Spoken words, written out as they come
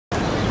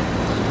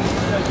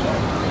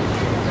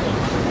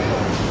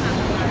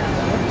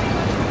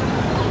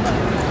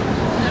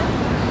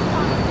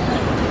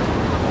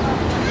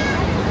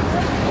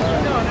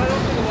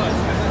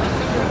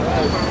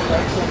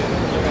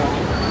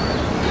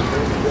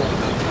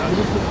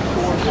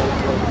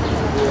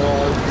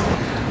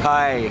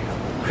Hi,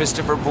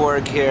 Christopher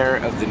Borg here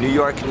of the New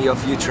York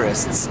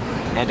Neo-Futurists,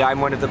 and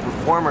I'm one of the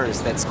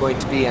performers that's going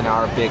to be in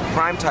our big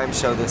primetime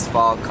show this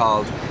fall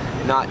called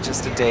Not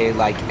Just a Day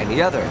Like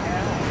Any Other.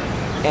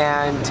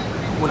 And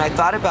when I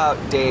thought about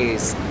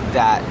days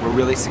that were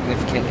really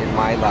significant in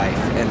my life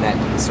and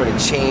that sort of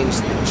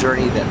changed the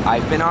journey that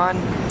I've been on,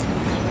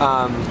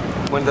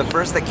 one of the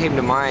first that came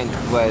to mind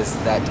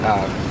was that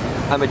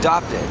I'm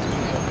adopted.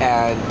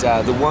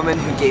 And the woman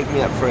who gave me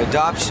up for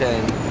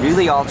adoption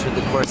really altered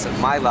the course of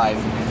my life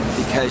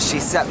because she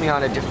set me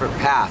on a different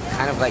path,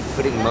 kind of like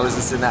putting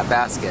Moses in that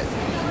basket.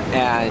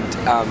 And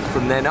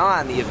from then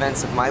on, the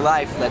events of my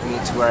life led me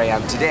to where I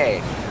am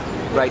today.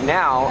 Right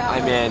now,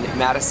 I'm in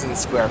Madison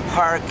Square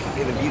Park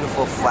in the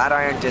beautiful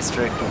Flatiron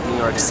district of New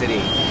York City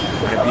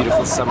on a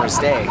beautiful summer's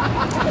day.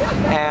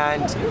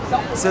 And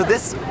so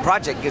this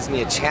project gives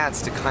me a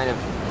chance to kind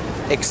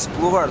of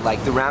explore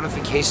like the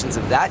ramifications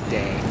of that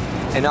day.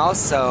 And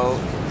also,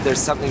 there's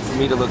something for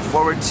me to look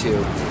forward to.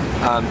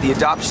 The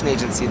adoption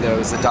agency that I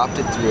was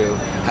adopted through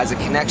has a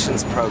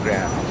connections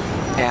program,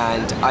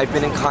 and I've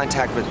been in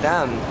contact with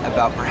them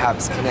about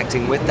perhaps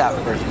connecting with that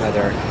birth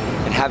mother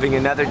and having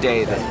another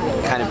day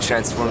that kind of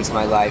transforms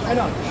my life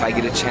if I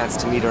get a chance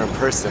to meet her in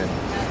person.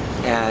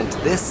 And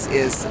this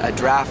is a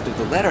draft of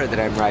the letter that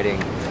I'm writing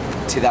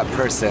to that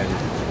person.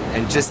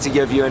 And just to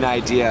give you an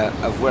idea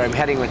of where I'm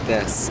heading with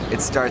this,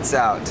 it starts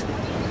out,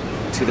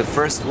 to the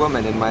first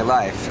woman in my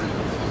life.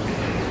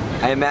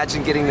 I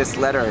imagine getting this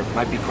letter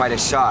might be quite a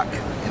shock,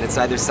 and it's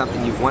either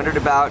something you've wondered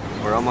about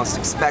or almost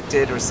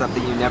expected or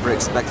something you never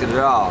expected at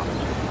all.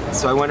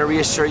 So I want to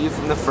reassure you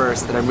from the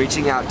first that I'm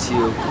reaching out to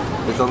you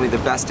with only the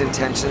best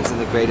intentions and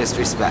the greatest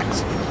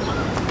respect.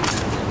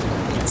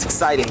 It's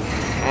exciting,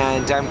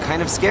 and I'm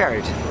kind of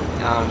scared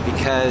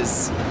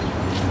because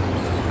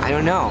I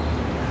don't know.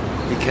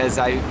 Because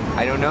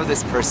I don't know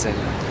this person,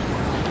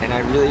 and I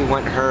really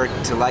want her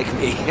to like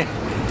me.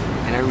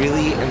 And I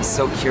really am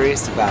so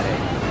curious about it,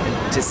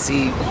 to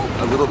see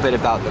a little bit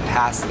about the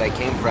past that I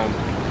came from,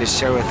 to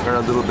share with her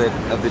a little bit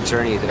of the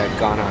journey that I've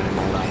gone on in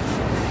my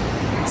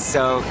life.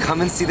 So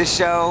come and see the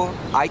show.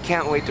 I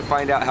can't wait to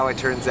find out how it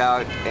turns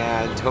out,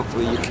 and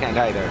hopefully you can't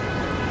either.